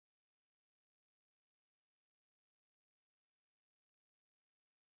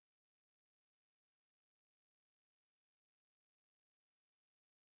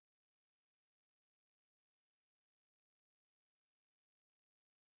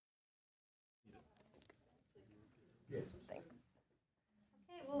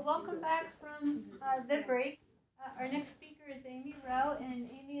Well, welcome back from the break. Our next speaker is Amy Rowe, and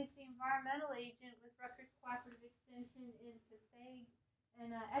Amy is the environmental agent with Rutgers Cooperative Extension in Passaic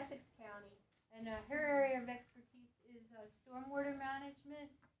and Essex County. And her area of expertise is stormwater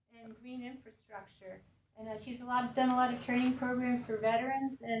management and green infrastructure. And she's done a lot of training programs for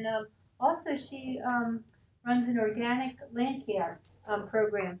veterans, and also she runs an organic land care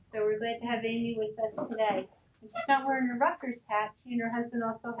program. So we're glad to have Amy with us today. And she's not wearing a Rutgers hat. She and her husband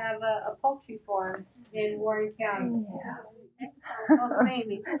also have a poultry farm in Warren County. Yeah. Welcome,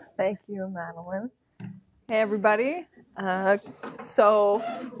 Amy. Thank you, Madeline. Hey, everybody. So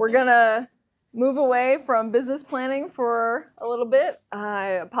we're going to move away from business planning for a little bit. I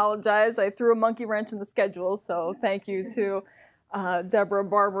apologize. I threw a monkey wrench in the schedule, so thank you to Deborah,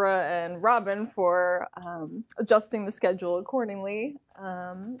 Barbara, and Robin for adjusting the schedule accordingly.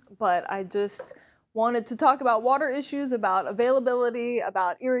 But I just wanted to talk about water issues, about availability,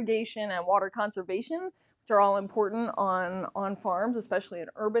 about irrigation and water conservation, which are all important on farms, especially in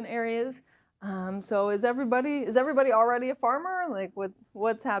urban areas. So is everybody already a farmer? Like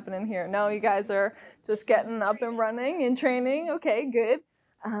what's happening here? No, you guys are just getting up and running and training. Okay, good.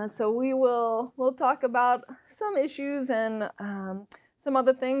 So we'll talk about some issues and some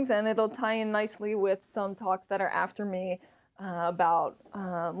other things, and it'll tie in nicely with some talks that are after me about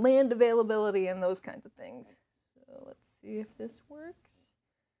land availability and those kinds of things. So let's see if this works.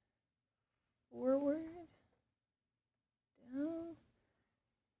 Forward, down,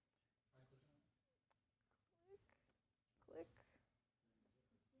 click,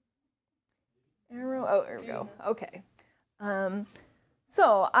 arrow. Oh, there we go. Okay.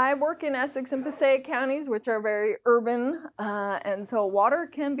 So I work in Essex and Passaic counties, which are very urban, and so water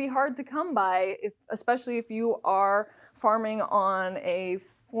can be hard to come by, especially if you are farming on a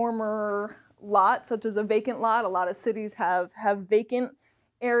former lot, such as a vacant lot. A lot of cities have vacant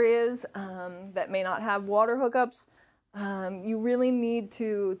areas that may not have water hookups. You really need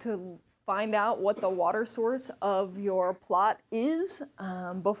to find out what the water source of your plot is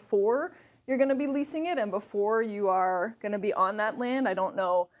before you're going to be leasing it and before you are going to be on that land. I don't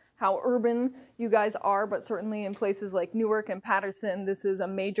know how urban you guys are, but certainly in places like Newark and Patterson, this is a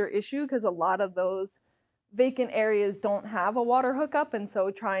major issue because a lot of those vacant areas don't have a water hookup, and so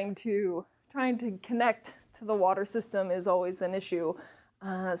trying to connect to the water system is always an issue.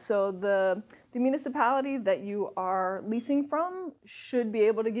 So the municipality that you are leasing from should be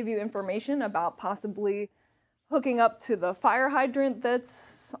able to give you information about possibly hooking up to the fire hydrant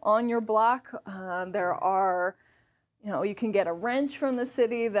that's on your block. There are, you can get a wrench from the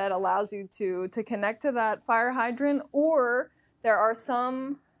city that allows you to connect to that fire hydrant, or there are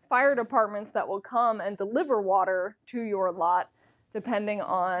some fire departments that will come and deliver water to your lot depending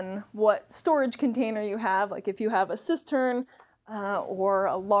on what storage container you have. Like if you have a cistern or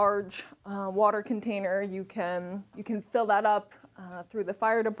a large water container, you can fill that up through the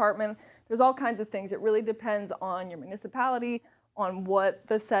fire department. There's all kinds of things. It really depends on your municipality, on what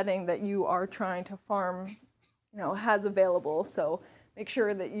the setting that you are trying to farm, has available. So make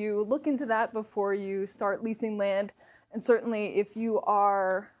sure that you look into that before you start leasing land. And certainly if you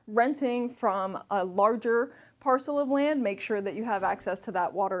are renting from a larger parcel of land, make sure that you have access to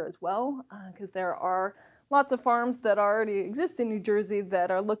that water as well, because there are lots of farms that already exist in New Jersey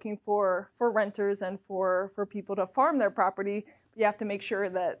that are looking for renters and for people to farm their property. You have to make sure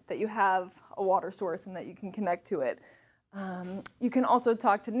that you have a water source and that you can connect to it. You can also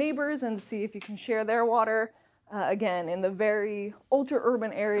talk to neighbors and see if you can share their water. Again, in the very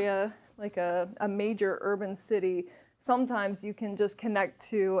ultra-urban area, like a major urban city, sometimes you can just connect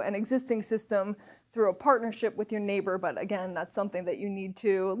to an existing system through a partnership with your neighbor. But again, that's something that you need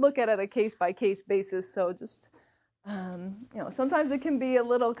to look at a case-by-case basis. So just sometimes it can be a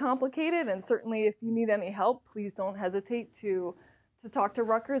little complicated, and certainly if you need any help, please don't hesitate to talk to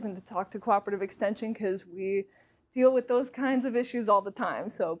Rutgers and to talk to Cooperative Extension, because we deal with those kinds of issues all the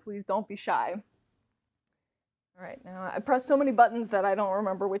time, so please don't be shy. All right, now I pressed so many buttons that I don't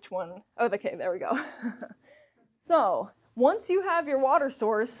remember which one. Oh, okay, there we go. So once you have your water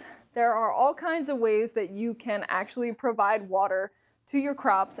source, there are all kinds of ways that you can actually provide water to your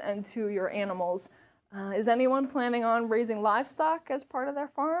crops and to your animals. Is anyone planning on raising livestock as part of their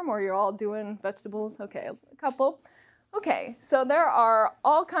farm, or you're all doing vegetables? Okay, a couple. Okay, so there are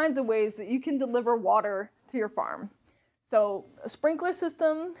all kinds of ways that you can deliver water to your farm. So a sprinkler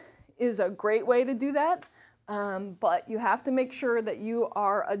system is a great way to do that, but you have to make sure that you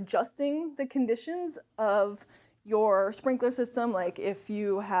are adjusting the conditions of your sprinkler system. Like if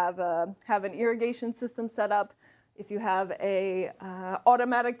you have an irrigation system set up, If you have a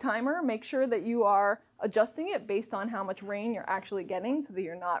automatic timer, make sure that you are adjusting it based on how much rain you're actually getting so that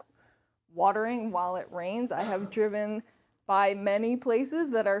you're not watering while it rains. I have driven by many places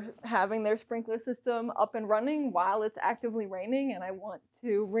that are having their sprinkler system up and running while it's actively raining, and I want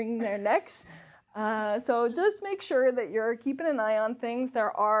to wring their necks. So just make sure that you're keeping an eye on things.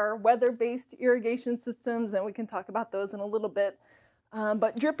 There are weather-based irrigation systems, and we can talk about those in a little bit.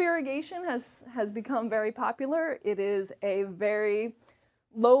 But drip irrigation has become very popular. It is a very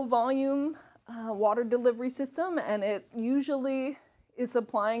low volume water delivery system, and it usually is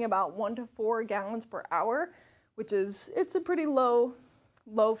supplying about 1 to 4 gallons per hour, which is, it's a pretty low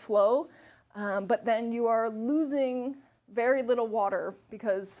flow, but then you are losing very little water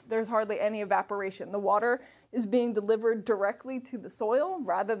because there's hardly any evaporation. The water is being delivered directly to the soil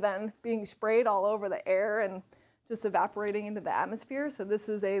rather than being sprayed all over the air and just evaporating into the atmosphere. So this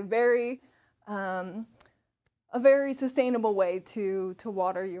is a very sustainable way to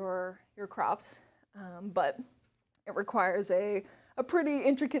water your crops, but it requires a pretty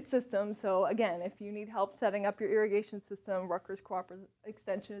intricate system. So again, if you need help setting up your irrigation system, Rutgers Cooperative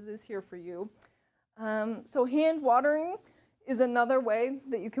Extension is here for you. So hand watering is another way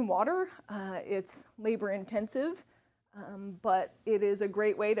that you can water. It's labor intensive, but it is a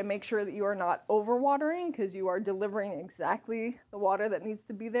great way to make sure that you are not overwatering because you are delivering exactly the water that needs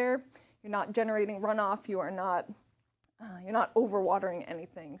to be there. You're not generating runoff. You're not overwatering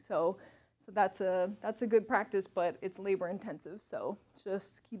anything. So that's a good practice, but it's labor intensive. So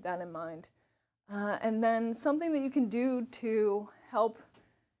just keep that in mind. And then something that you can do to help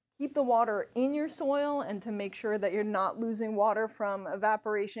keep the water in your soil and to make sure that you're not losing water from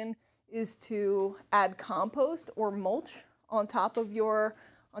evaporation is to add compost or mulch on top of your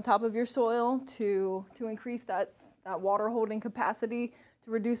soil to increase that water holding capacity, to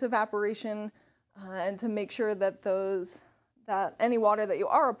reduce evaporation, and to make sure that any water that you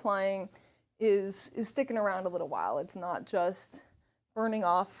are applying is sticking around a little while. It's not just burning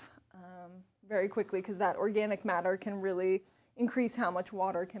off very quickly, because that organic matter can really increase how much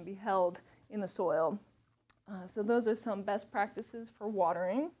water can be held in the soil. So those are some best practices for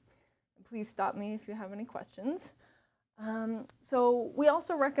watering. Please stop me if you have any questions. So we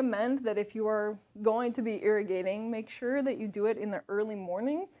also recommend that if you are going to be irrigating, make sure that you do it in the early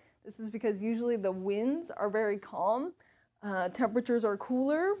morning. This is because usually the winds are very calm, temperatures are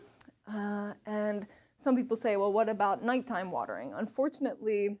cooler, and some people say, well, what about nighttime watering?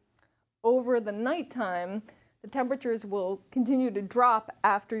 Unfortunately, over the nighttime, the temperatures will continue to drop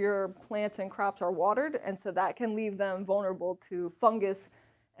after your plants and crops are watered, and so that can leave them vulnerable to fungus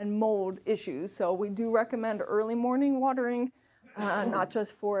and mold issues. So we do recommend early morning watering, not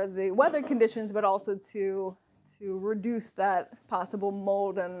just for the weather conditions, but also to reduce that possible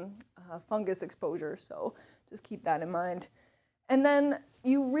mold and fungus exposure. So just keep that in mind. And then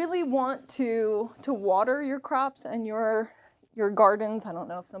you really want to water your crops and your gardens. I don't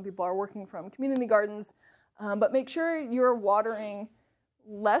know if some people are working from community gardens, but make sure you're watering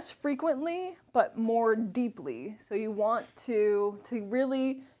less frequently, but more deeply. So you want to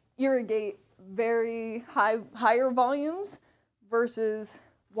really irrigate very higher volumes versus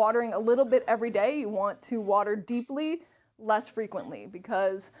watering a little bit every day. You want to water deeply, less frequently,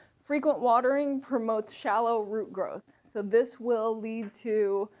 because frequent watering promotes shallow root growth. So this will lead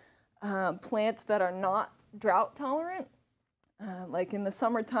to plants that are not drought tolerant. Like in the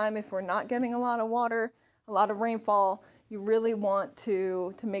summertime, if we're not getting a lot of water, a lot of rainfall, you really want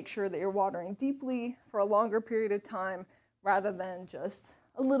to make sure that you're watering deeply for a longer period of time rather than just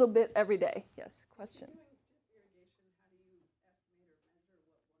a little bit every day. Yes, question?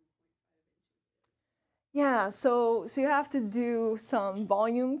 Yeah, so you have to do some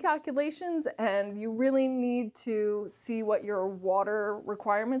volume calculations, and you really need to see what your water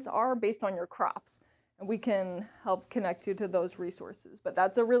requirements are based on your crops. And we can help connect you to those resources. But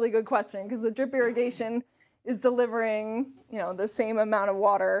that's a really good question, because the drip irrigation is delivering, the same amount of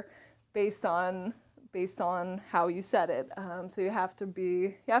water based on how you set it. So you have to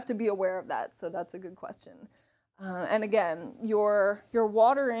be aware of that. So that's a good question. And again, your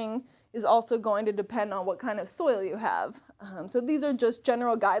watering is also going to depend on what kind of soil you have. So these are just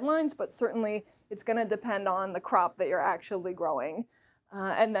general guidelines, but certainly it's going to depend on the crop that you're actually growing.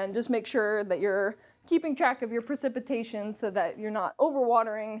 And then just make sure that you're keeping track of your precipitation so that you're not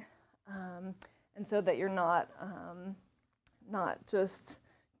overwatering, and so that you're not just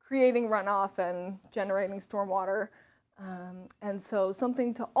creating runoff and generating stormwater. And so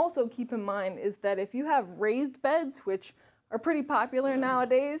something to also keep in mind is that if you have raised beds, which are pretty popular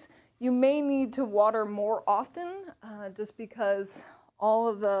nowadays, you may need to water more often, just because all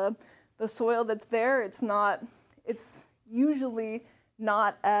of the soil that's there, it's not it's usually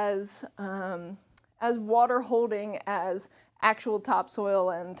not as water holding as actual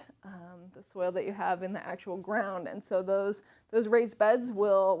topsoil and the soil that you have in the actual ground. And so those raised beds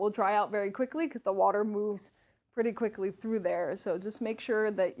will dry out very quickly because the water moves pretty quickly through there. So just make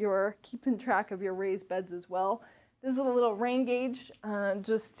sure that you're keeping track of your raised beds as well. This is a little rain gauge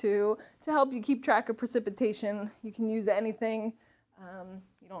just to help you keep track of precipitation. You can use anything.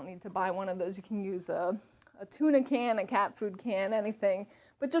 You don't need to buy one of those. You can use a tuna can, a cat food can, anything.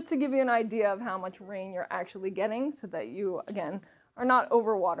 But just to give you an idea of how much rain you're actually getting so that you, again, are not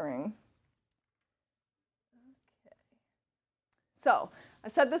overwatering. Okay. So, I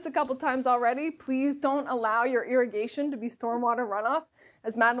said this a couple times already. Please don't allow your irrigation to be stormwater runoff.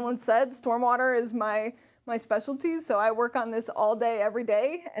 As Madeline said, stormwater is my specialty, so I work on this all day, every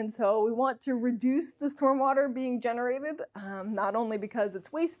day. And so we want to reduce the stormwater being generated, not only because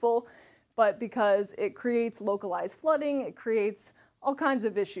it's wasteful, but because it creates localized flooding, it creates all kinds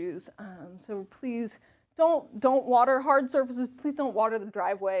of issues. So please don't water hard surfaces. Please don't water the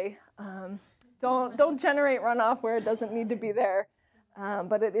driveway. Don't generate runoff where it doesn't need to be there.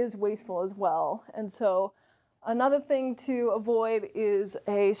 But it is wasteful as well. And so another thing to avoid is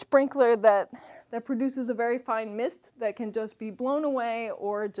a sprinkler that produces a very fine mist that can just be blown away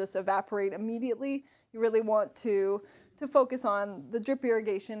or just evaporate immediately. You really want to focus on the drip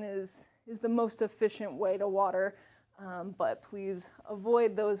irrigation is the most efficient way to water. But please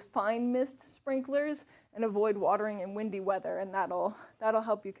avoid those fine mist sprinklers and avoid watering in windy weather, and that'll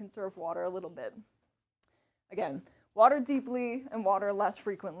help you conserve water a little bit. Again, water deeply and water less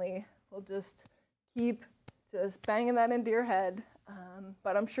frequently. We'll just keep banging that into your head.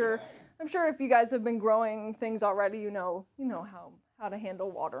 But I'm sure if you guys have been growing things already, you know how to handle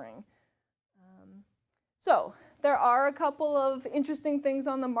watering. So there are a couple of interesting things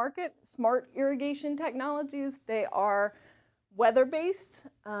on the market. Smart irrigation technologies. They are weather-based,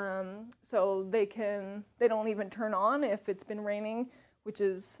 so they don't even turn on if it's been raining, which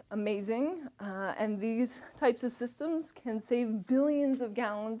is amazing. And these types of systems can save billions of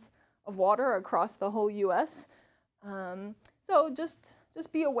gallons of water across the whole U.S. So just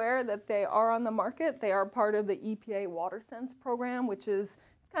be aware that they are on the market. They are part of the EPA WaterSense program, which is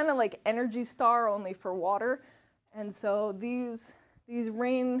kind of like Energy Star only for water. And so these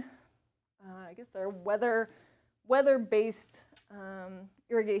rain, I guess they're weather-based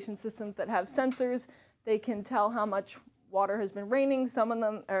irrigation systems that have sensors. They can tell how much water has been raining. Some of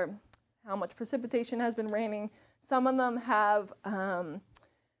them, or how much precipitation has been raining. Some of them have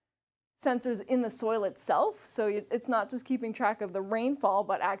sensors in the soil itself. So it's not just keeping track of the rainfall,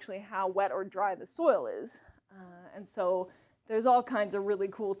 but actually how wet or dry the soil is. And so there's all kinds of really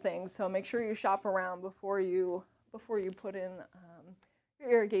cool things. So make sure you shop around before you put in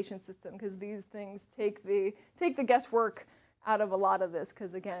your irrigation system, because these things take the guesswork out of a lot of this.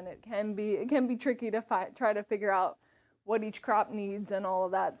 Because again, it can be tricky to try to figure out what each crop needs and all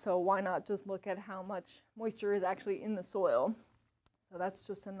of that. So why not just look at how much moisture is actually in the soil? So that's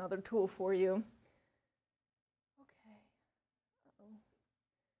just another tool for you. Okay.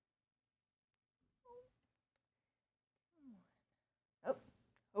 Oh,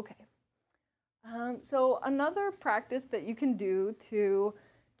 okay. So another practice that you can do to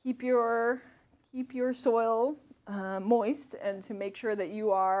keep your soil moist and to make sure that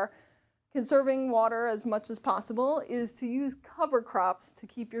you are conserving water as much as possible is to use cover crops to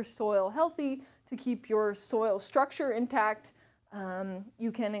keep your soil healthy, to keep your soil structure intact.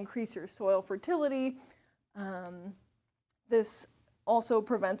 You can increase your soil fertility. This also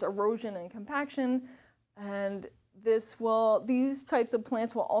prevents erosion and compaction, and these types of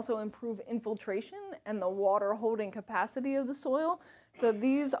plants will also improve infiltration and the water holding capacity of the soil. So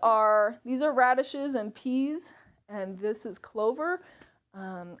these are radishes and peas, and this is clover.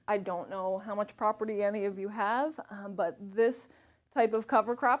 I don't know how much property any of you have, but this type of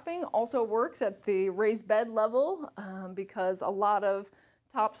cover cropping also works at the raised bed level because a lot of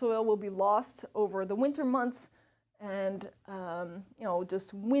topsoil will be lost over the winter months and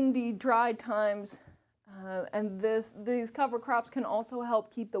just windy, dry times. And these cover crops can also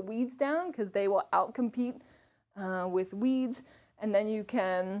help keep the weeds down because they will outcompete with weeds. And then you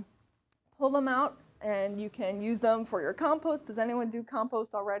can pull them out and you can use them for your compost. Does anyone do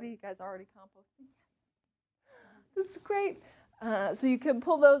compost already? You guys already composting? Yes. This is great. So you can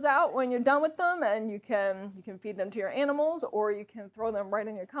pull those out when you're done with them, and you can feed them to your animals, or you can throw them right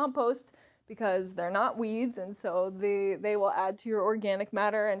in your compost because they're not weeds, and so they will add to your organic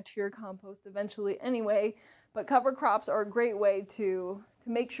matter and to your compost eventually anyway. But cover crops are a great way to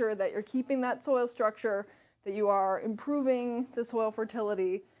make sure that you're keeping that soil structure, that you are improving the soil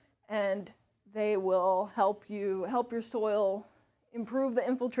fertility, and they will help your soil improve the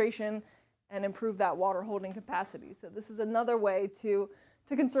infiltration and improve that water holding capacity. So this is another way to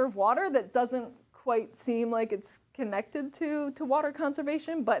conserve water that doesn't quite seem like it's connected to water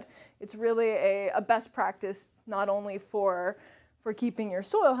conservation, but it's really a best practice not only for keeping your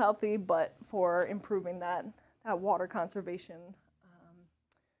soil healthy, but for improving that water conservation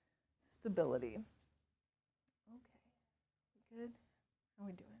stability. Okay, good. How are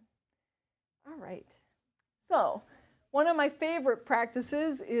we doing? All right. So one of my favorite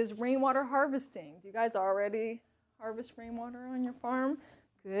practices is rainwater harvesting. Do you guys already harvest rainwater on your farm?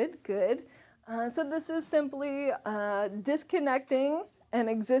 Good, good. So this is simply disconnecting an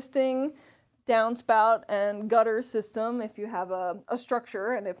existing downspout and gutter system if you have a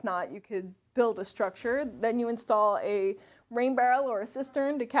structure, and if not, you could build a structure. Then you install a rain barrel or a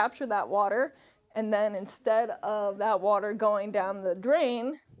cistern to capture that water, and then instead of that water going down the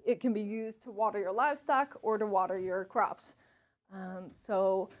drain, it can be used to water your livestock or to water your crops.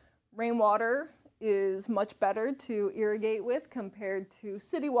 So rainwater is much better to irrigate with compared to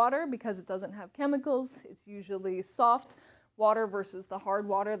city water because it doesn't have chemicals. It's usually soft water versus the hard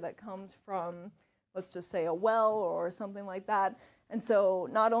water that comes from, let's just say, a well or something like that. And so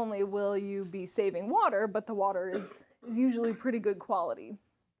not only will you be saving water, but the water is usually pretty good quality.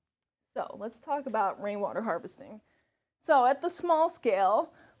 So let's talk about rainwater harvesting. So at the small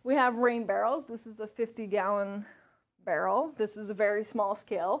scale, we have rain barrels. This is a 50-gallon barrel. This is a very small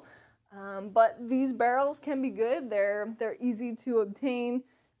scale. But these barrels can be good. They're easy to obtain.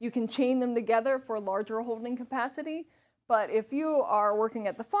 You can chain them together for larger holding capacity. But if you are working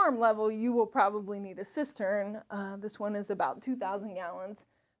at the farm level, you will probably need a cistern. This one is about 2,000 gallons.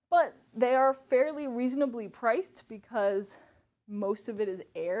 But they are fairly reasonably priced because most of it is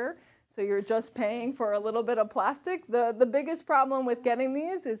air. So you're just paying for a little bit of plastic. The biggest problem with getting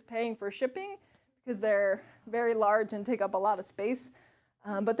these is paying for shipping because they're very large and take up a lot of space.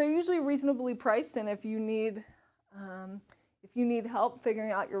 But they're usually reasonably priced, and if you need help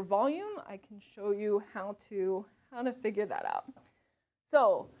figuring out your volume, I can show you how to figure that out.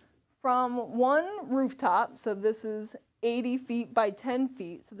 So from one rooftop, so this is 80 feet by 10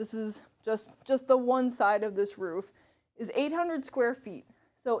 feet, so this is just the one side of this roof, is 800 square feet.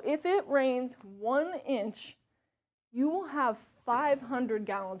 So if it rains 1 inch, you will have 500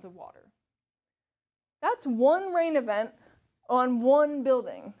 gallons of water. That's one rain event on one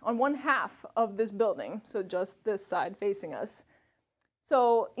building, on one half of this building, so just this side facing us.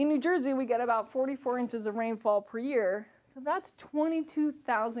 So in New Jersey, we get about 44 inches of rainfall per year, so that's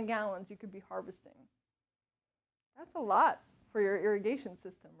 22,000 gallons you could be harvesting. That's a lot for your irrigation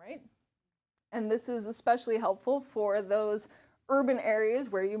system, right? And this is especially helpful for those urban areas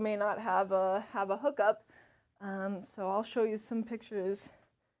where you may not have a hookup. So I'll show you some pictures.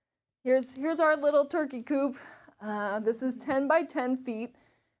 Here's our little turkey coop. This is 10 by 10 feet,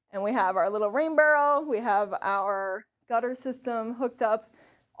 and we have our little rain barrel, we have our gutter system hooked up.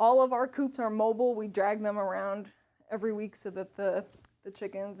 All of our coops are mobile. We drag them around every week so that the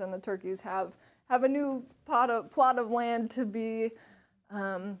chickens and the turkeys have a new plot of land to be,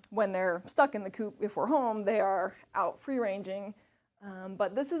 when they're stuck in the coop. If we're home, they are out free ranging.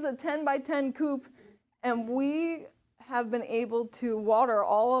 But this is a 10 by 10 coop, and we have been able to water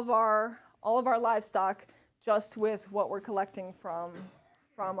all of our livestock just with what we're collecting from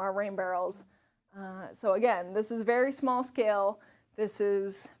our rain barrels. So again, this is very small scale. This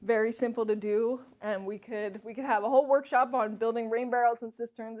is very simple to do, and we could have a whole workshop on building rain barrels and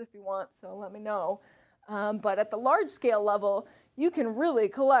cisterns if you want, so let me know. But at the large scale level, you can really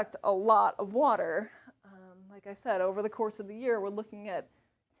collect a lot of water. Like I said, over the course of the year, we're looking at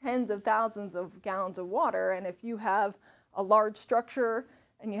tens of thousands of gallons of water, and if you have a large structure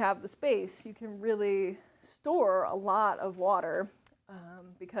and you have the space, you can really store a lot of water,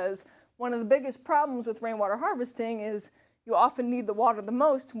 because one of the biggest problems with rainwater harvesting is you often need the water the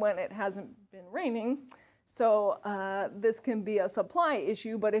most when it hasn't been raining. So this can be a supply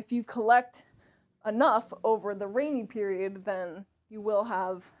issue, but if you collect enough over the rainy period, then you will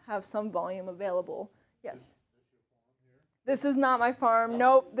have some volume available. Yes? This is not my farm.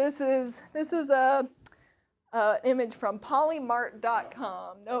 Nope. This is a image from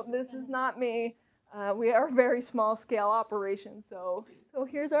polymart.com. Nope, this is not me. We are a very small scale operation, so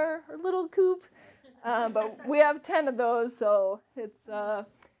here's our little coop. But we have 10 of those, so it's a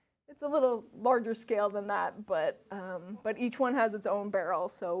little larger scale than that. But each one has its own barrel,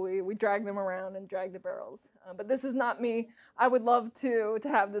 so we drag them around and drag the barrels. But this is not me. I would love to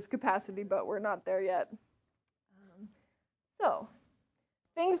have this capacity, but we're not there yet. So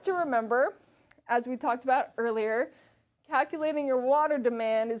things to remember, as we talked about earlier, calculating your water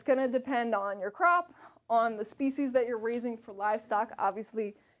demand is going to depend on your crop, on the species that you're raising for livestock.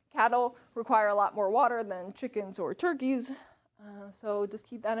 Obviously, cattle require a lot more water than chickens or turkeys, so just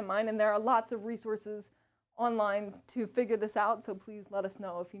keep that in mind. And there are lots of resources online to figure this out, so please let us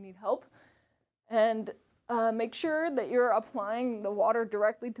know if you need help. And make sure that you're applying the water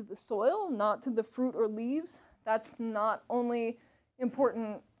directly to the soil, not to the fruit or leaves. That's not only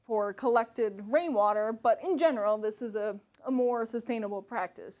important for collected rainwater, but in general, this is a more sustainable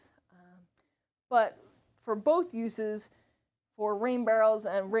practice. But for both uses, for rain barrels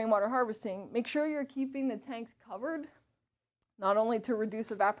and rainwater harvesting, make sure you're keeping the tanks covered, not only to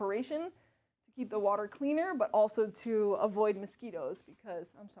reduce evaporation, to keep the water cleaner, but also to avoid mosquitoes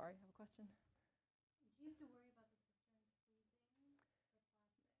because, I'm sorry, I have a question? Do you have to worry about the cisterns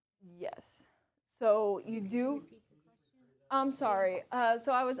freezing? Yes. So you do. I'm sorry.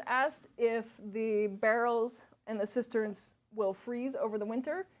 So I was asked if the barrels and the cisterns will freeze over the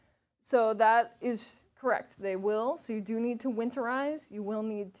winter. So that is correct. They will. So you do need to winterize. You will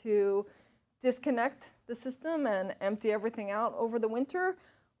need to disconnect the system and empty everything out over the winter,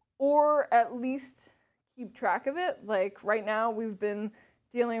 or at least keep track of it. Like right now, we've been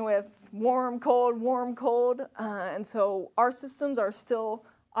dealing with warm, cold, and so our systems are still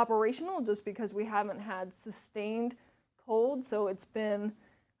operational just because we haven't had sustained cold. So it's been,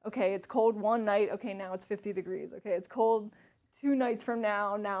 okay, it's cold one night, okay, now it's 50 degrees. Okay, it's cold 2 nights from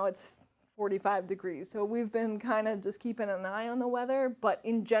now it's 45 degrees. So we've been kind of just keeping an eye on the weather, but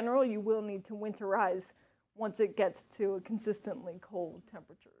in general, you will need to winterize once it gets to a consistently cold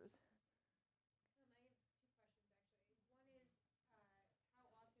temperatures.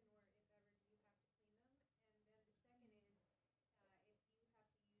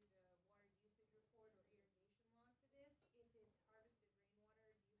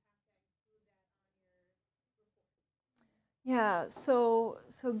 Yeah, so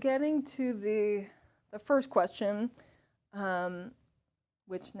getting to the first question,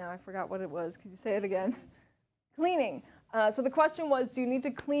 which now I forgot what it was. Could you say it again? Cleaning. So the question was, do you need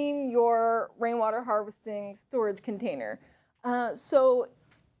to clean your rainwater harvesting storage container? So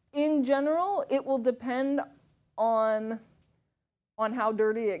in general, it will depend on how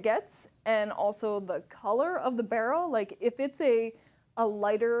dirty it gets and also the color of the barrel. Like if it's a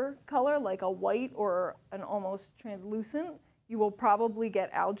lighter color, like a white or an almost translucent, you will probably get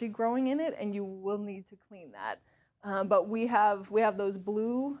algae growing in it and you will need to clean that. But we have those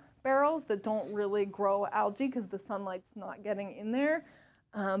blue barrels that don't really grow algae because the sunlight's not getting in there.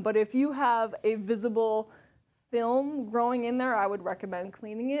 But if you have a visible film growing in there, I would recommend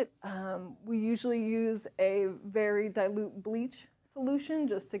cleaning it. We usually use a very dilute bleach solution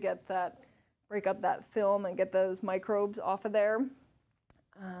just to get break up that film and get those microbes off of there.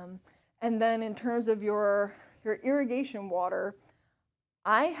 And then in terms of your irrigation water,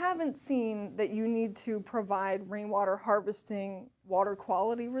 I haven't seen that you need to provide rainwater harvesting water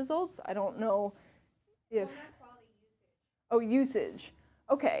quality results. I don't know if... Water quality usage. Oh, usage.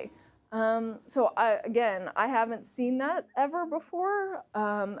 Okay. So I haven't seen that ever before.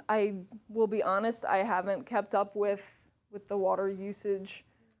 I will be honest, I haven't kept up with the water usage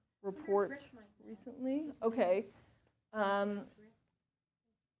reports recently. Okay.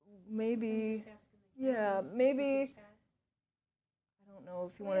 Maybe, yeah, maybe, I don't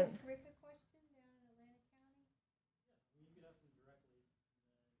know if you want to. Ask Rick a question down in Atlantic County? You could ask them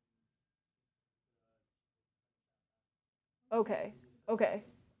directly. Okay,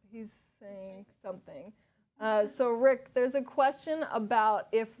 he's saying something. So Rick, there's a question about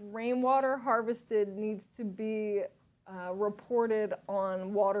if rainwater harvested needs to be reported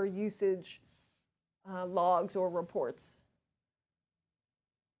on water usage logs or reports.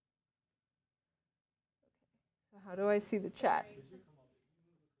 So how do I see the chat?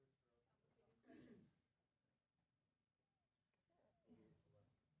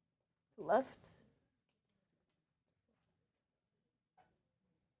 Left.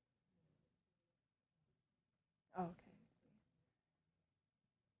 Okay.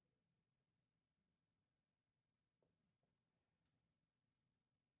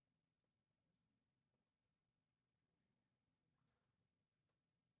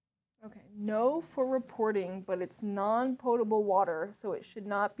 Okay, no for reporting, but it's non-potable water, so it should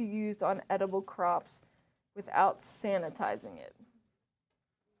not be used on edible crops without sanitizing it.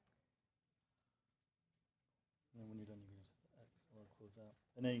 And when you're done, you can just X or close out.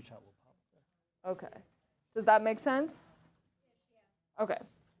 And any chat will pop there. Okay. Does that make sense? Okay.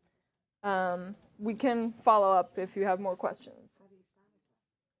 We can follow up if you have more questions.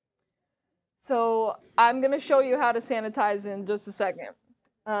 So I'm going to show you how to sanitize in just a second.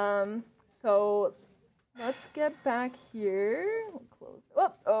 So let's get back here. We'll close.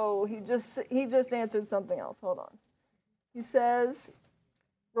 Oh, oh, he just answered something else. Hold on. He says,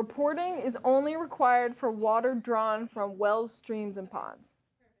 reporting is only required for water drawn from wells, streams, and ponds.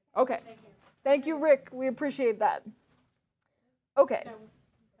 Okay. Thank you, Rick. We appreciate that. Okay. Got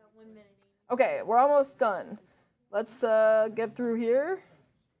 1 minute. Okay, we're almost done. Let's get through here.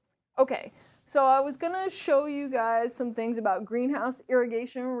 Okay, so I was gonna show you guys some things about greenhouse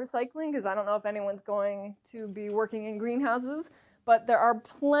irrigation and recycling, because I don't know if anyone's going to be working in greenhouses, but there are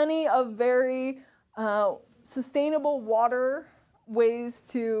plenty of very sustainable water ways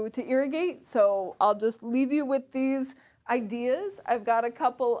to irrigate. So I'll just leave you with these ideas. I've got a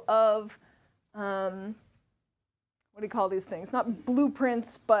couple of what do you call these things? Not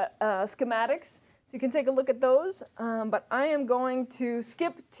blueprints, but schematics. So you can take a look at those. But I am going to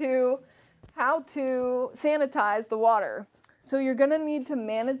skip to how to sanitize the water. So you're going to need to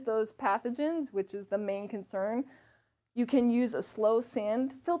manage those pathogens, which is the main concern. You can use a slow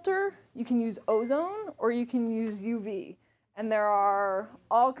sand filter, you can use ozone, or you can use UV. And there are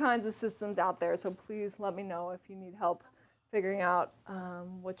all kinds of systems out there, so please let me know if you need help figuring out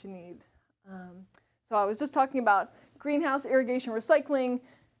what you need. So I was just talking about greenhouse irrigation recycling,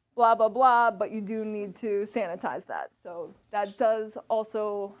 blah, blah, blah, but you do need to sanitize that. So that does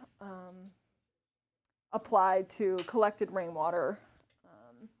also apply to collected rainwater,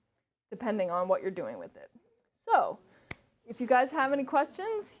 depending on what you're doing with it. So if you guys have any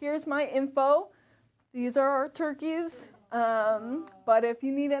questions, here's my info. These are our turkeys. But if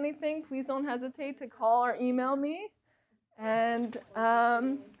you need anything, please don't hesitate to call or email me. And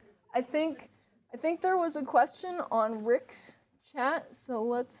I think there was a question on Rick's chat, so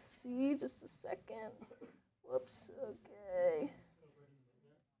let's see, just a second. Whoops, okay.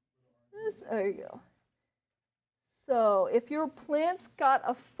 There you go. So if your plants got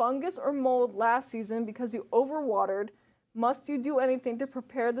a fungus or mold last season because you overwatered, must you do anything to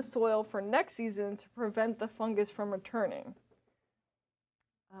prepare the soil for next season to prevent the fungus from returning?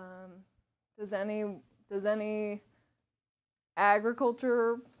 Does any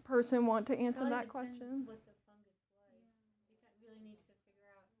agriculture person want to answer that question? What the fungus was. You really need to figure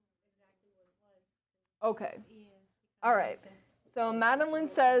out exactly what it was. Okay. Yeah. All right. So Madeline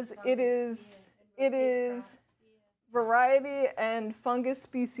says it is variety and fungus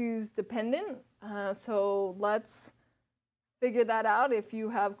species dependent. So let's figure that out. If you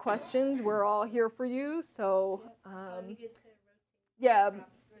have questions, we're all here for you. So yeah,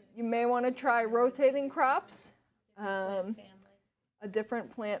 you may want to try rotating crops, a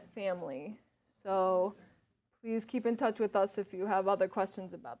different plant family. So please keep in touch with us if you have other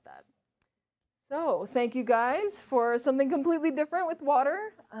questions about that. So thank you guys for something completely different with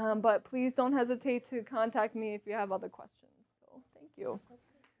water, but please don't hesitate to contact me if you have other questions. So thank you.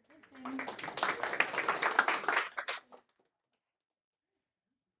 Thank you.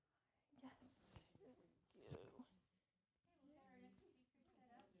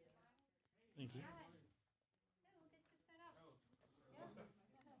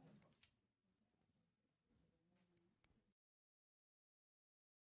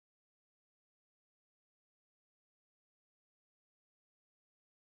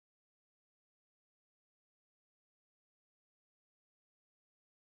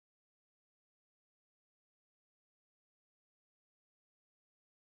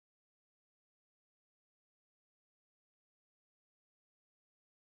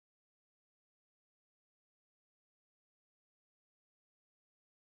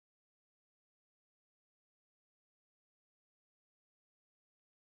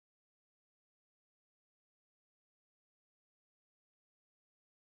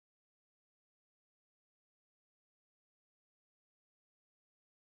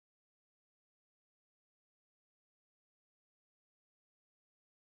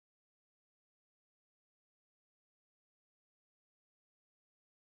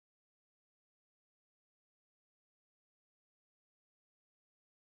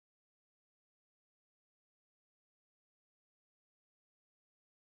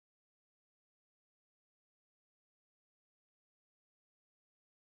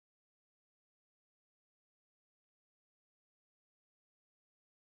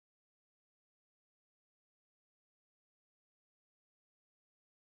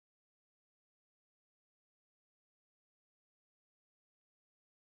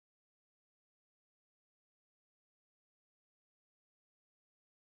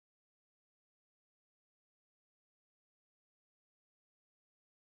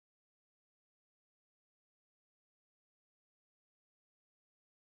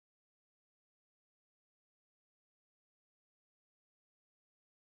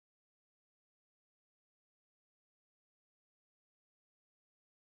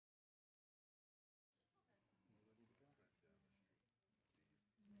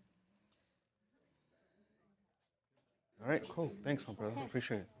 All right, cool. Thanks, my brother. Okay.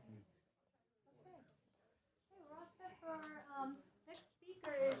 Appreciate it. Okay. Okay, we're all set for our next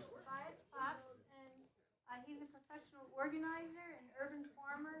speaker is Tobias Fox, and he's a professional organizer and urban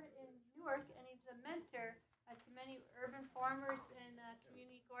farmer in Newark, and he's a mentor to many urban farmers and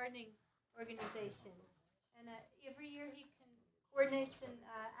community gardening organizations. And every year he coordinates an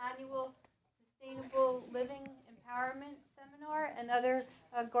annual sustainable living empowerment seminar and other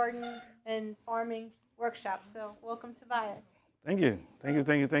garden and farming workshops. So welcome, Tobias. Thank you. Thank you.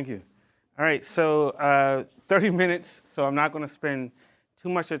 Thank you. Thank you. All right, so 30 minutes, so I'm not going to spend too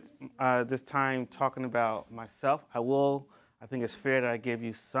much of this time talking about myself. I think it's fair that I give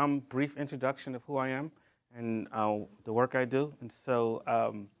you some brief introduction of who I am and the work I do. And so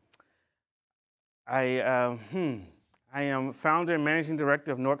I am founder and managing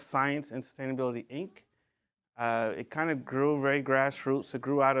director of Newark Science and Sustainability, Inc. It kind of grew very grassroots. It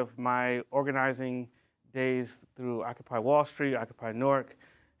grew out of my organizing days through Occupy Wall Street, Occupy Newark,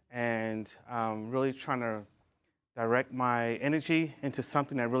 and really trying to direct my energy into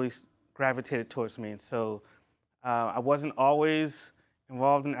something that really gravitated towards me. And so I wasn't always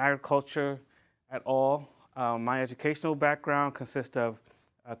involved in agriculture at all. My educational background consists of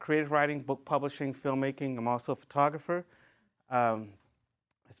creative writing, book publishing, filmmaking. I'm also a photographer. I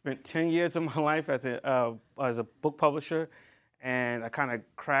spent 10 years of my life as a book publisher, and I kind of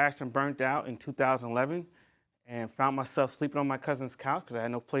crashed and burnt out in 2011 and found myself sleeping on my cousin's couch because I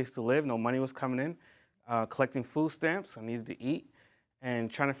had no place to live, no money was coming in, collecting food stamps, I needed to eat, and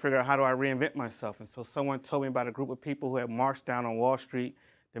trying to figure out how do I reinvent myself. And so someone told me about a group of people who had marched down on Wall Street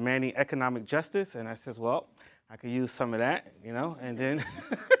demanding economic justice, and I said, well, I could use some of that, you know, and then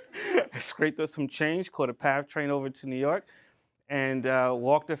I scraped up some change, caught a PATH train over to New York, and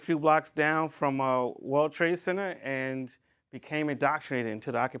walked a few blocks down from World Trade Center and became indoctrinated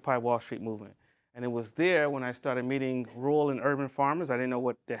into the Occupy Wall Street movement. And it was there when I started meeting rural and urban farmers. I didn't know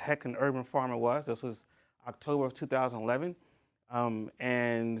what the heck an urban farmer was. This was October of 2011.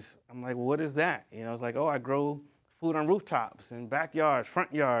 And I'm like, well, what is that? You know, it's like, oh, I grow food on rooftops and backyards,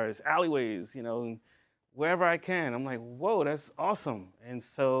 front yards, alleyways, you know, and wherever I can. I'm like, whoa, that's awesome. And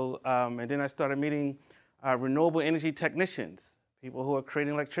so, and then I started meeting renewable energy technicians, people who are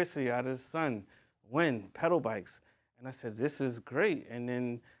creating electricity out of the sun, wind, pedal bikes. And I said, this is great. And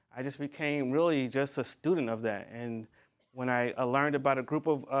then I just became really just a student of that. And when I learned about a group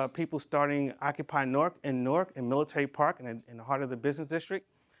of people starting Occupy Newark in Military Park in the heart of the business district,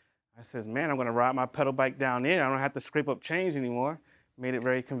 I says, man, I'm gonna ride my pedal bike down there. I don't have to scrape up change anymore. Made it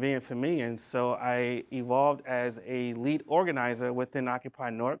very convenient for me. And so I evolved as a lead organizer within Occupy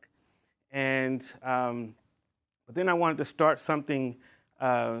Newark. And but then I wanted to start something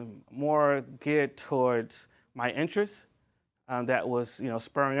more geared towards my interests that was, you know,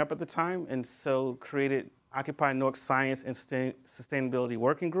 spurring up at the time, and so created Occupy Newark Science and Sustainability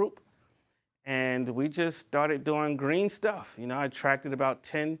Working Group. And we just started doing green stuff. You know, I attracted about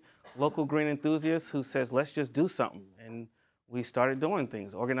 10 local green enthusiasts who says, let's just do something. And we started doing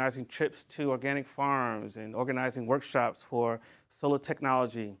things, organizing trips to organic farms and organizing workshops for solar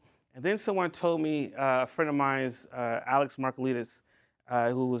technology. And then someone told me, a friend of mine's, Alex Markelitis,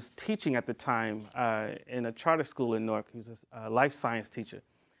 who was teaching at the time in a charter school in Newark. He was a life science teacher.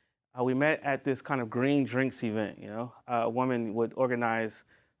 We met at this kind of green drinks event, you know. A woman would organize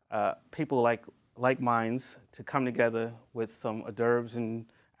people like minds to come together with some hors d'oeuvres and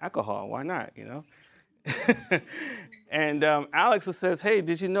alcohol. Why not, you know? And Alex says, hey,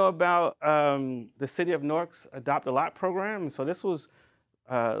 did you know about the City of Newark's Adopt a Lot program? And so this was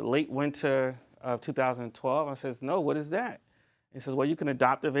late winter of 2012. I says, no, what is that? He says, well, you can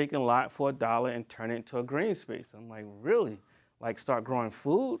adopt a vacant lot for $1 and turn it into a green space. I'm like, really? Like start growing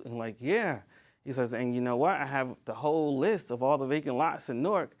food? And like, yeah. He says, and you know what? I have the whole list of all the vacant lots in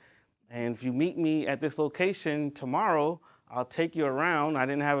Newark. And if you meet me at this location tomorrow, I'll take you around. I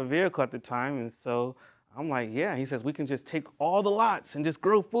didn't have a vehicle at the time. And so I'm like, yeah. He says, we can just take all the lots and just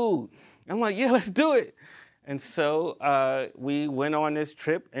grow food. I'm like, yeah, let's do it. And so we went on this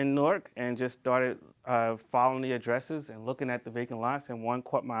trip in Newark and just started following the addresses and looking at the vacant lots, and one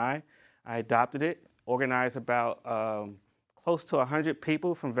caught my eye. I adopted it, organized about close to 100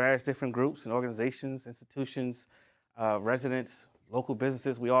 people from various different groups and organizations, institutions, residents, local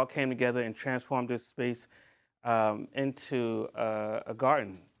businesses. We all came together and transformed this space into a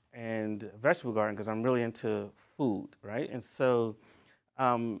garden and a vegetable garden, because I'm really into food, right? And so,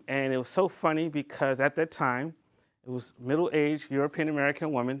 and it was so funny because at that time, it was middle-aged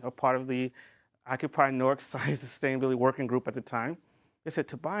European-American women, a part of the Occupy Newark Science Sustainability Working Group at the time. They said,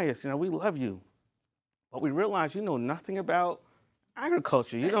 Tobias, you know, we love you, but we realize you know nothing about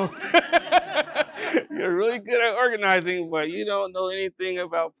agriculture. You don't, You're really good at organizing, but you don't know anything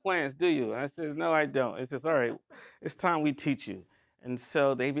about plants, do you? And I said, no, I don't. It says, all right, it's time we teach you. And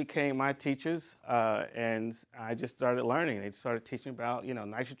so they became my teachers, and I just started learning. They started teaching about,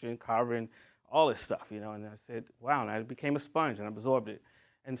 nitrogen, carbon, all this stuff, and I said, wow, and I became a sponge and I absorbed it.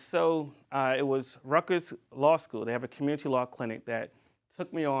 And so it was Rutgers Law School. They have a community law clinic that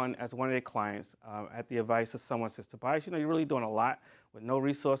took me on as one of their clients at the advice of someone says, Tobias, you're really doing a lot with no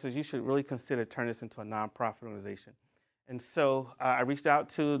resources. You should really consider turning this into a nonprofit organization. And so I reached out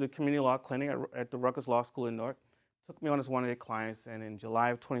to the community law clinic at the Rutgers Law School in Newark, took me on as one of their clients, and in July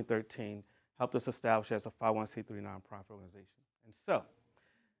of 2013, helped us establish as a 501c3 nonprofit organization. And so,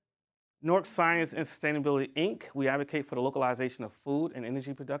 Newark Science and Sustainability, Inc., we advocate for the localization of food and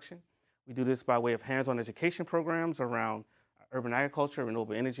energy production. We do this by way of hands-on education programs around urban agriculture,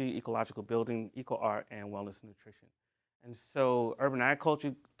 renewable energy, ecological building, eco-art, and wellness and nutrition. And so urban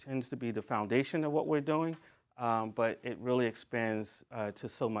agriculture tends to be the foundation of what we're doing, but it really expands to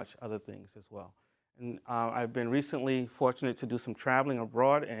so much other things as well. And I've been recently fortunate to do some traveling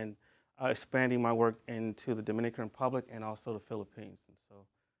abroad and expanding my work into the Dominican Republic and also the Philippines. And so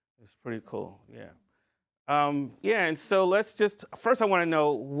it's pretty cool, yeah. Yeah, and so let's just, first I want to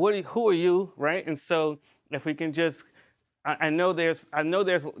know, who are you, right? And so if we can just, I know this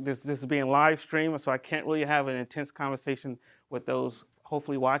is being live streamed, so I can't really have an intense conversation with those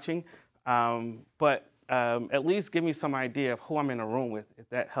hopefully watching, but at least give me some idea of who I'm in a room with, if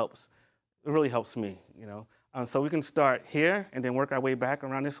that helps. It really helps me, So we can start here and then work our way back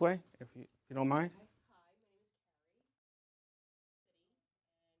around this way, if you don't mind.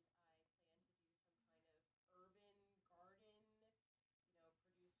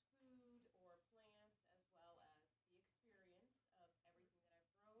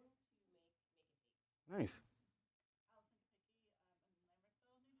 Nice.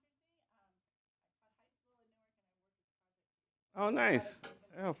 Oh, nice.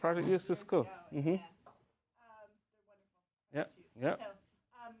 Oh, Project Youth is cool. Mm-hmm. Yep. Yep. So,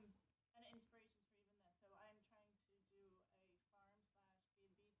 an inspiration for even this. So I'm trying to do a farm/B&B/retreat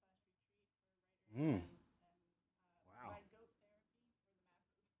for writers and Wow. provide goat therapy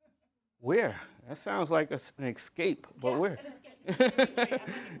for the masses. Where? That sounds like an escape, but where? An escape. Retreat.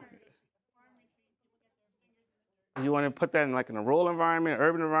 I'm looking for a farm retreat. People get their fingers in the dirt. You want to put that in like in a rural environment,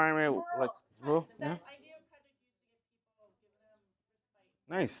 urban environment, like rural? Yeah. The idea of Project Youth is to get people, give them respite.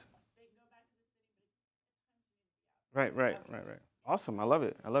 Nice. They can go back to the city, but it's time to be out. Right. Awesome. I love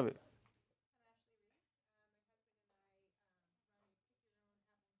it. I'm Ashley Reeves.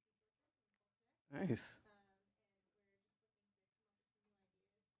 My husband and I run a Nice. tree orchard in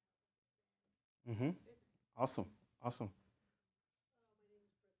Pulse Mm-hmm. business. Awesome. Awesome.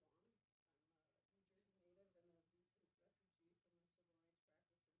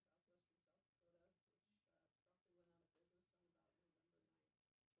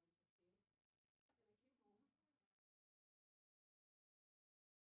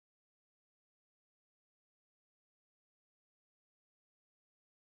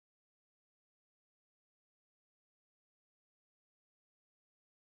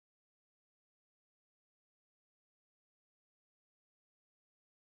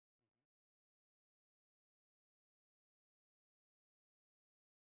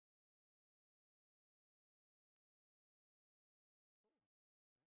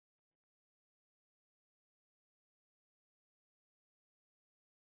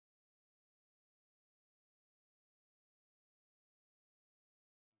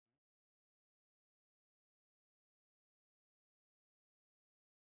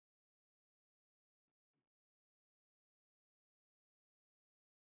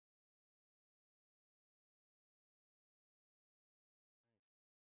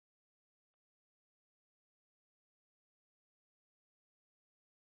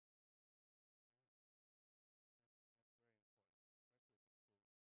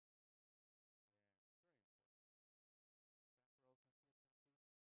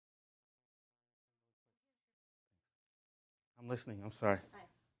 I'm listening. I'm sorry. Hi.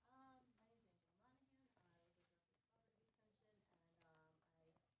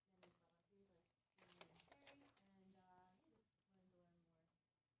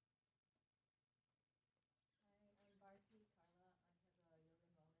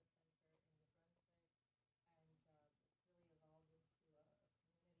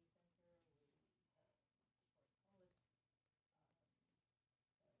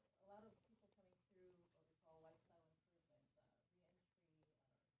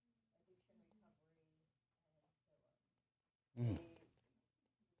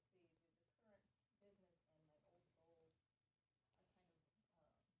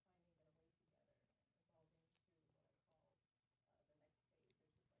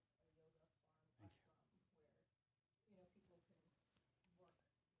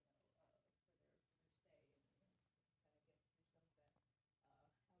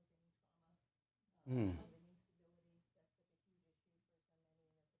 Mm.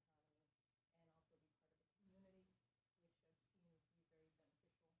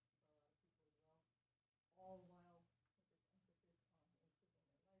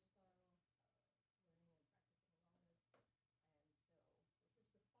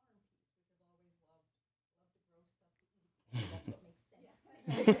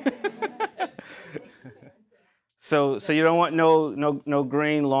 So you don't want no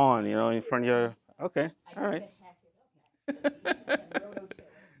green lawn, you know, in front of your. Okay, all right.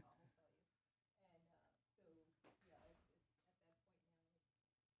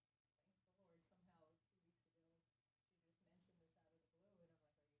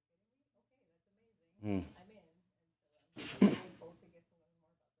 Mm.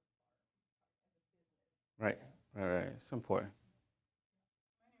 Right, right. It's important.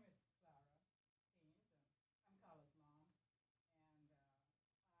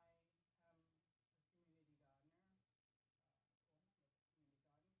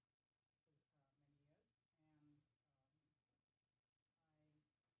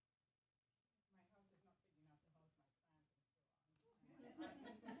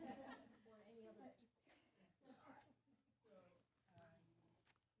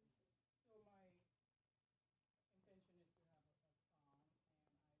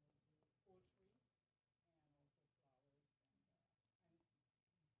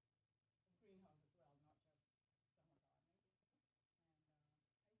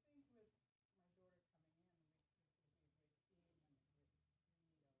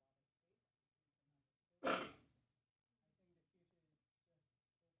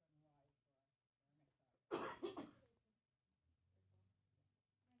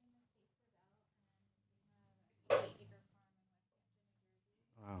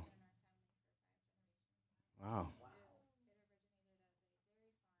 Wow. Wow.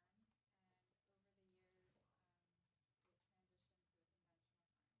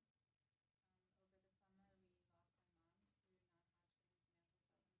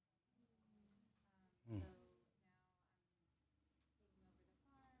 Mm.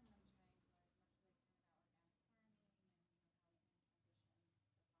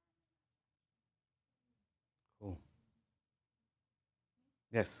 Cool.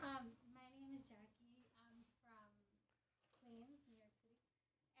 Yes. My name is Jackie. I'm from Queens, New York City,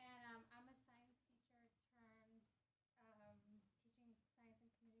 and I'm a science teacher. Terms teaching science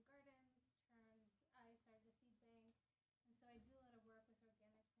in community gardens. Terms I started a seed bank, and so I do a lot of work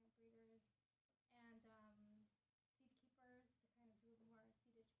with organic plant breeders and seed keepers to kind of do more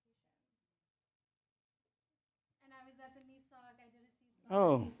seed education. And I was at the NESOG. I did a seed swap at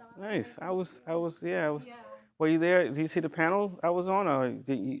Oh, NESOG. nice. Yeah, I was. Yeah. Were you there? Did you see the panel I was on, or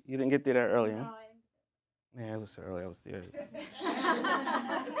you didn't get there that early? Huh? No, Yeah, it was early. I was there.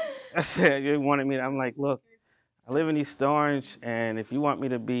 I said you wanted me. I'm like, look, I live in East Orange, and if you want me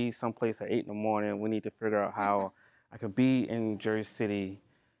to be someplace at 8 in the morning, we need to figure out how I could be in Jersey City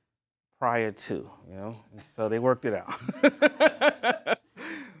prior to, you know. And so they worked it out.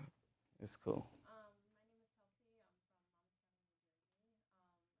 It's cool.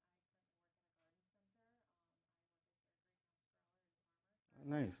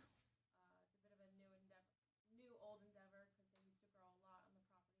 Nice.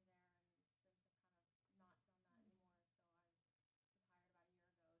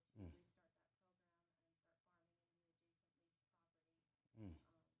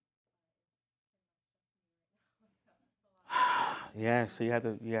 Yeah, so you have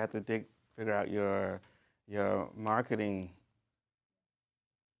to figure out your marketing,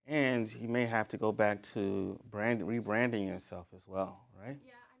 and you may have to go back to rebranding yourself as well, right?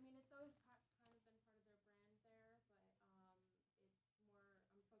 Yeah, I mean, it's always kind of been part of their brand there, but I'm focusing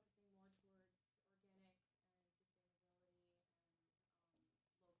more towards organic and sustainability and local as well,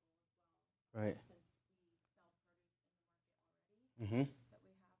 Right. since we sell produce in the market already Mm-hmm. that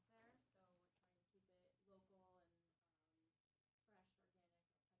we have there. So we're trying to keep it local and fresh, organic,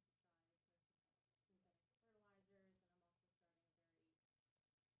 no pesticides, no synthetic fertilizers, and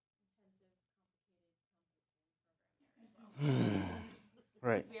I'm also starting a very intensive, complicated composting program there as well.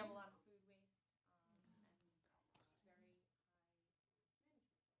 Right. Because we have a lot of food waste and very high management.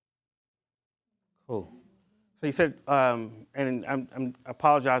 Cool. So you said, and I'm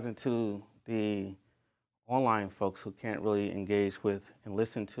apologizing to the online folks who can't really engage with and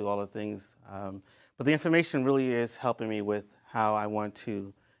listen to all the things, but the information really is helping me with how I want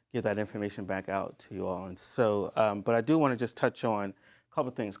to give that information back out to you all. And so, but I do want to just touch on a couple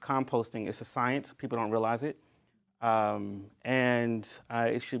of things. Composting is a science. People don't realize it. And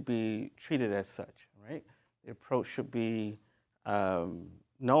it should be treated as such, right? The approach should be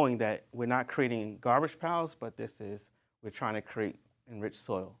knowing that we're not creating garbage piles, but we're trying to create enriched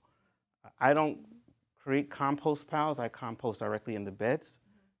soil. I don't create compost piles. I compost directly in the beds.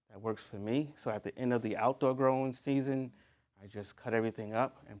 That works for me. So at the end of the outdoor growing season, I just cut everything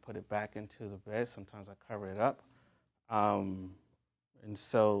up and put it back into the bed. Sometimes I cover it up. And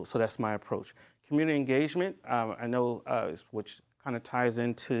so that's my approach. Community engagement, I know, which kind of ties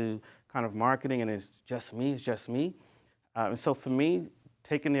into kind of marketing, and it's just me. And so for me,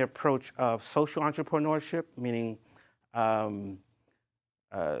 taking the approach of social entrepreneurship, meaning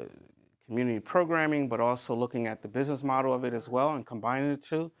community programming, but also looking at the business model of it as well and combining the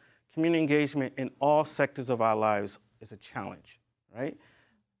two. Community engagement in all sectors of our lives is a challenge, right?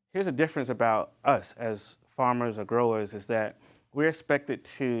 Here's a difference about us as farmers or growers is that we're expected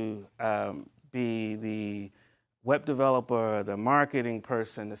to be the web developer, the marketing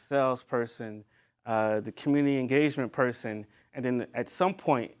person, the salesperson, the community engagement person, and then at some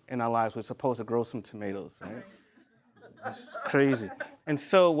point in our lives, we're supposed to grow some tomatoes, right? It's crazy. And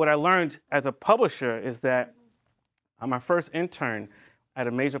so what I learned as a publisher is that I'm my first intern at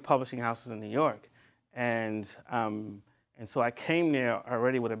a major publishing house in New York. And so I came there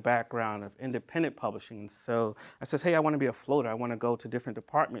already with a background of independent publishing. And so I said, hey, I want to be a floater. I want to go to different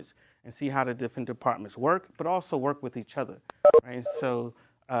departments and see how the different departments work, but also work with each other. Right? And so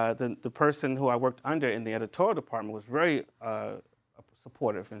the person who I worked under in the editorial department was very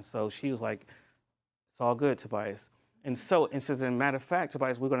supportive. And so she was like, it's all good, Tobias. And so, as a matter of fact,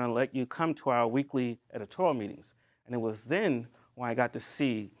 Tobias, we're going to let you come to our weekly editorial meetings. And it was then when I got to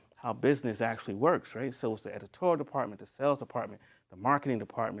see how business actually works, right? So it was the editorial department, the sales department, the marketing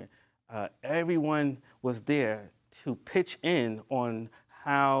department. Everyone was there to pitch in on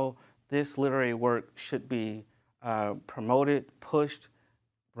how this literary work should be promoted, pushed,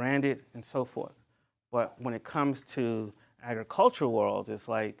 branded, and so forth. But when it comes to agricultural world, it's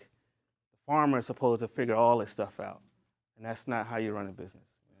like the farmer is supposed to figure all this stuff out. And that's not how you run a business,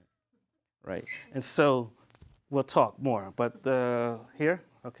 right? And so we'll talk more, but here?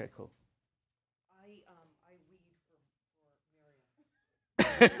 Okay, cool. I weed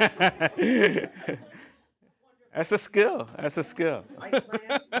for Miriam. That's a skill. That's a skill. I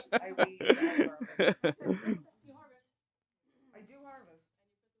plant, I weed, I harvest. I do harvest.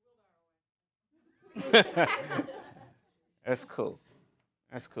 That's cool.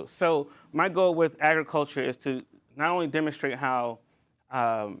 That's cool. So my goal with agriculture is to not only demonstrate how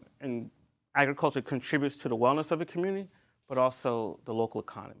agriculture contributes to the wellness of a community, but also the local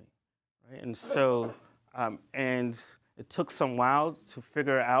economy, right? And so, and it took some while to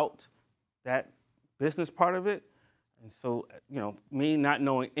figure out that business part of it. And so, me not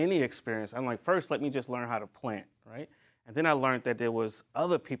knowing any experience, I'm like, first, let me just learn how to plant, right? And then I learned that there was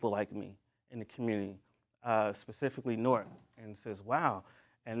other people like me in the community, specifically North, and says, wow.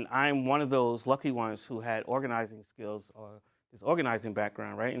 And I'm one of those lucky ones who had organizing skills or this organizing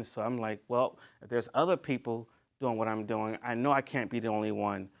background, right? And so I'm like, well, if there's other people doing what I'm doing, I know I can't be the only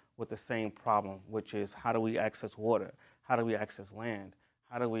one with the same problem, which is how do we access water? How do we access land?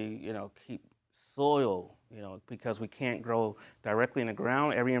 How do we, keep soil, because we can't grow directly in the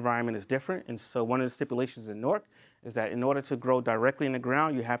ground. Every environment is different. And so one of the stipulations in NORC is that in order to grow directly in the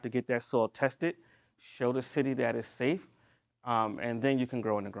ground, you have to get that soil tested, show the city that it's safe, and then you can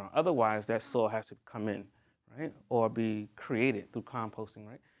grow in the ground. Otherwise, that soil has to come in, right? Or be created through composting,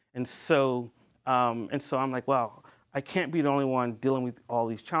 right? And so I'm like, wow, I can't be the only one dealing with all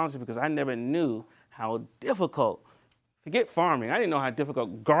these challenges because I never knew how difficult, forget farming, I didn't know how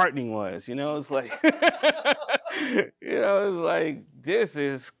difficult gardening was, It's like, it's like, this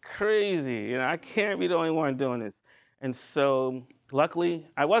is crazy, I can't be the only one doing this. And so luckily,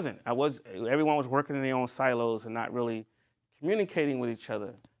 I wasn't. Everyone was working in their own silos and not really communicating with each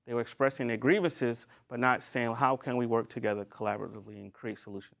other. They were expressing their grievances, but not saying, how can we work together collaboratively and create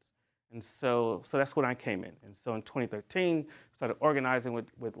solutions? And so that's when I came in. And so in 2013, started organizing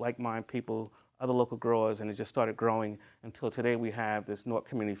with like-minded people, other local growers, and it just started growing until today we have this North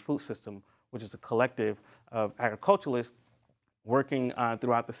Community Food System, which is a collective of agriculturalists working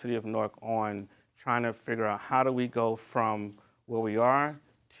throughout the city of Newark on trying to figure out how do we go from where we are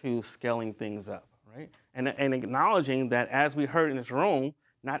to scaling things up, right? And acknowledging that, as we heard in this room,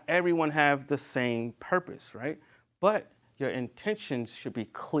 not everyone have the same purpose, right? But your intentions should be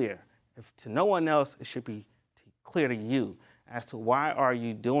clear. If to no one else, it should be clear to you as to why are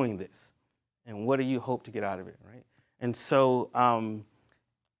you doing this and what do you hope to get out of it, right? And so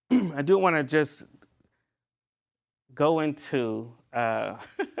I do want to just go into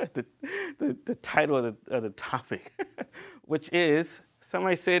the title of the topic, which is,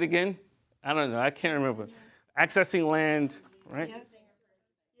 somebody say it again? I don't know, I can't remember. Accessing land, right?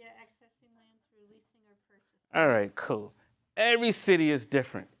 All right, cool. Every city is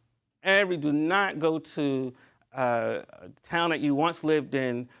different. Do not go to a town that you once lived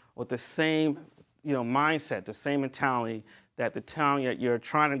in with the same, mindset, the same mentality that the town that you're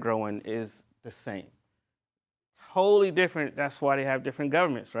trying to grow in is the same. Totally different. That's why they have different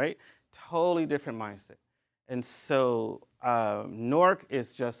governments, right? Totally different mindset. And so Newark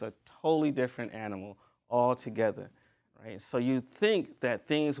is just a totally different animal altogether, right? So you think that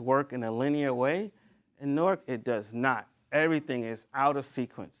things work in a linear way. In Newark, it does not. Everything is out of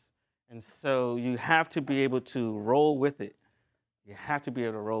sequence. And so you have to be able to roll with it. You have to be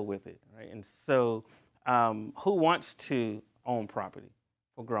able to roll with it, right? And so who wants to own property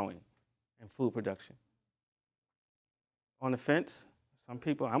for growing and food production? On the fence? Some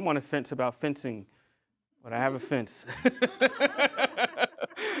people, I'm on the fence about fencing, but I have a fence.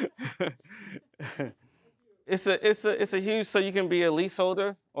 It's a huge, so you can be a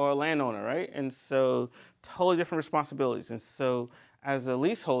leaseholder or a landowner, right? And so totally different responsibilities. And so as a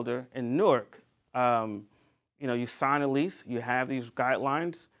leaseholder in Newark, you sign a lease, you have these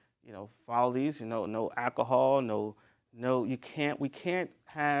guidelines, follow these, no alcohol, we can't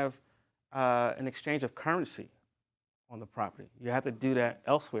have an exchange of currency on the property. You have to do that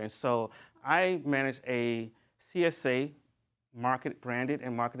elsewhere. And so I manage a CSA branded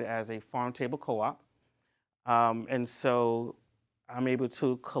and marketed as a farm table co-op. And so I'm able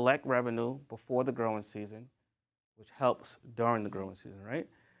to collect revenue before the growing season, which helps during the growing season, right?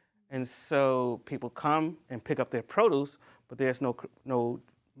 And so people come and pick up their produce, but there's no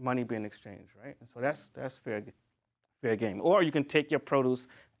money being exchanged, right? And so that's fair game. Or you can take your produce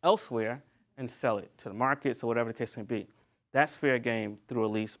elsewhere and sell it to the markets or whatever the case may be. That's fair game through a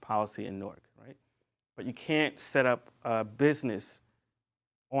lease policy in Newark, right? But you can't set up a business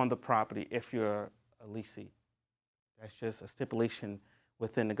on the property if you're a leasee. That's just a stipulation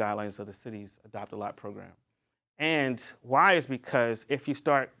within the guidelines of the city's Adopt a Lot program. And why is because if you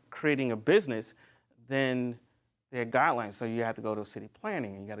start creating a business, then there are guidelines. So you have to go to city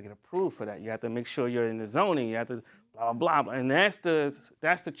planning and you got to get approved for that. You have to make sure you're in the zoning. You have to blah, blah, blah. And that's the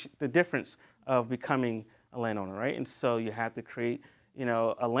difference of becoming a landowner, right? And so you have to create,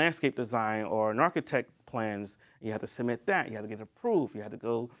 a landscape design or an architect plans. You have to submit that. You have to get approved. You have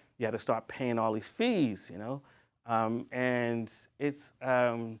to start paying all these fees, and it's,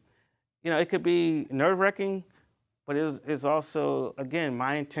 it could be nerve-wracking, but it's also, again,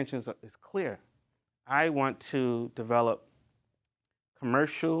 my intentions is clear. I want to develop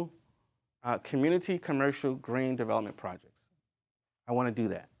community commercial green development projects. I want to do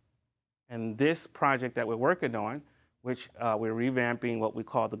that. And this project that we're working on, which we're revamping what we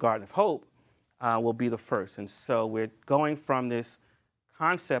call the Garden of Hope, will be the first. And so we're going from this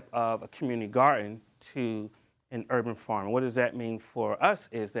concept of a community garden to an urban farm. And what does that mean for us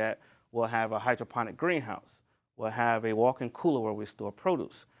is that we'll have a hydroponic greenhouse. We'll have a walk-in cooler where we store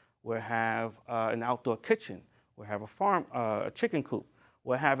produce. We'll have an outdoor kitchen. We'll have a chicken coop.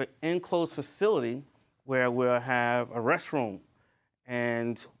 We'll have an enclosed facility where we'll have a restroom,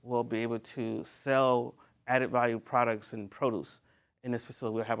 and we'll be able to sell added value products and produce in this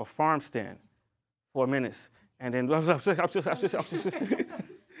facility. We'll have a farm stand, 4 minutes, and then it's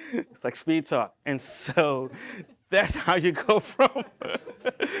like speed talk. And so that's how you go from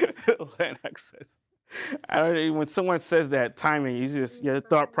land access. I don't know, when someone says that timing, your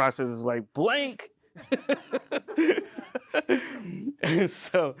thought process is like blank. And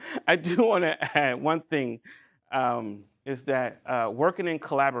so I do want to add one thing, is that working in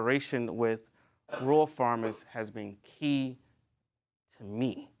collaboration with rural farmers has been key to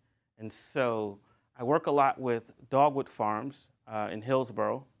me. And so I work a lot with Dogwood Farms in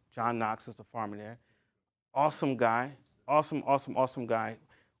Hillsborough. John Knox is the farmer there. Awesome guy, awesome guy.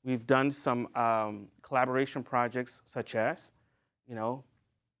 We've done some collaboration projects such as,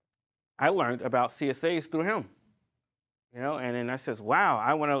 I learned about CSAs through him. And then I says, wow,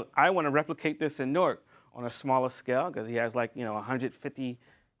 I want to replicate this in Newark on a smaller scale, because he has 150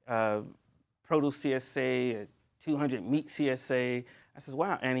 produce CSA, 200 meat CSA. I says,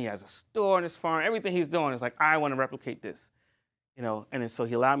 wow, and he has a store on his farm. Everything he's doing is like, I want to replicate this. And then so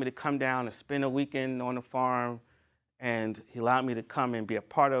he allowed me to come down and spend a weekend on the farm, and he allowed me to come and be a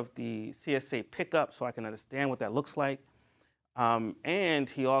part of the CSA pickup so I can understand what that looks like. And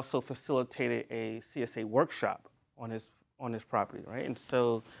he also facilitated a CSA workshop on his property, right? And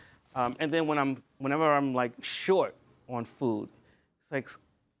so, and then whenever I'm short on food, it's like,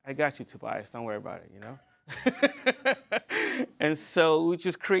 I got you, Tobias, don't worry about it, And so we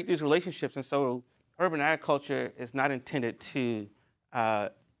just create these relationships. And so urban agriculture is not intended to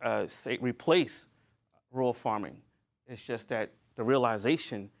replace rural farming. It's just that the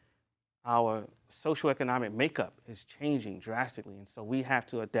realization our socioeconomic makeup is changing drastically, and so we have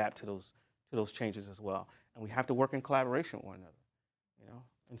to adapt to those changes as well. And we have to work in collaboration with one another, you know.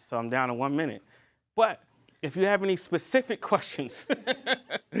 And so I'm down to 1 minute. But if you have any specific questions,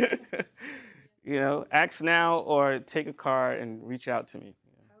 you know, ask now or take a card and reach out to me.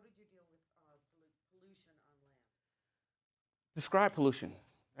 How did you deal with pollution on land? Describe pollution.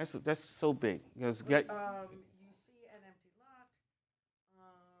 That's so big. You see an empty lot.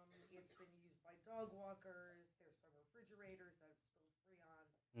 It's been used by dog walkers. There's some refrigerators that it's spilled free on.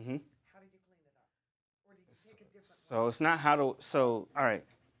 Mm-hmm. How did you clean it up? Or did you take a different So way? it's not how to. So all right.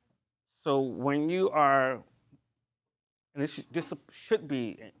 So when you are, and this should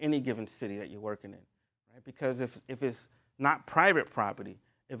be in any given city that you're working in, right? Because if it's not private property,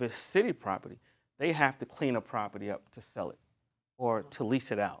 if it's city property, they have to clean a property up to sell it or to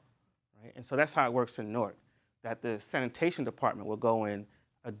lease it out, right? And so that's how it works in Newark, that the sanitation department will go in,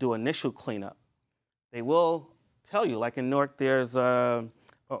 do initial cleanup. They will tell you, like in Newark, there's an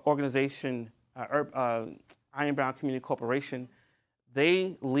organization, Ironbound Community Corporation.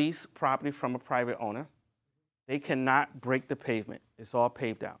 They lease property from a private owner. They cannot break the pavement. It's all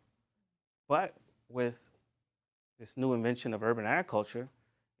paved out. But with this new invention of urban agriculture,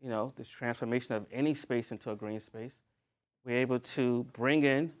 you know, this transformation of any space into a green space, we're able to bring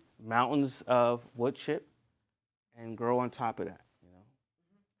in mountains of wood chip and grow on top of that, you know.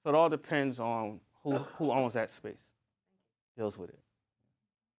 So it all depends on who owns that space, deals with it.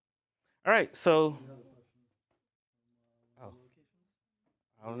 All right, so,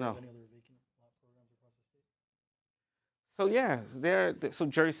 I don't know. Any other vacant lot programs across the state? So yeah, so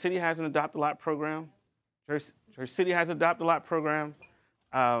Jersey City has an adopt a lot program. Jersey City has an adopt a lot program,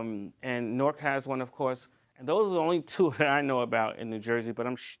 and Newark has one, of course. And those are the only two that I know about in New Jersey, but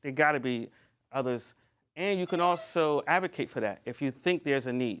there got to be others. And you can also advocate for that if you think there's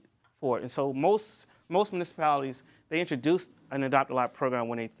a need for it. And so most municipalities, they introduce an adopt a lot program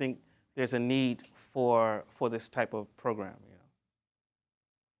when they think there's a need for this type of program. You know.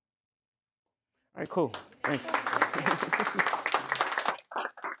 All right, cool. Thanks.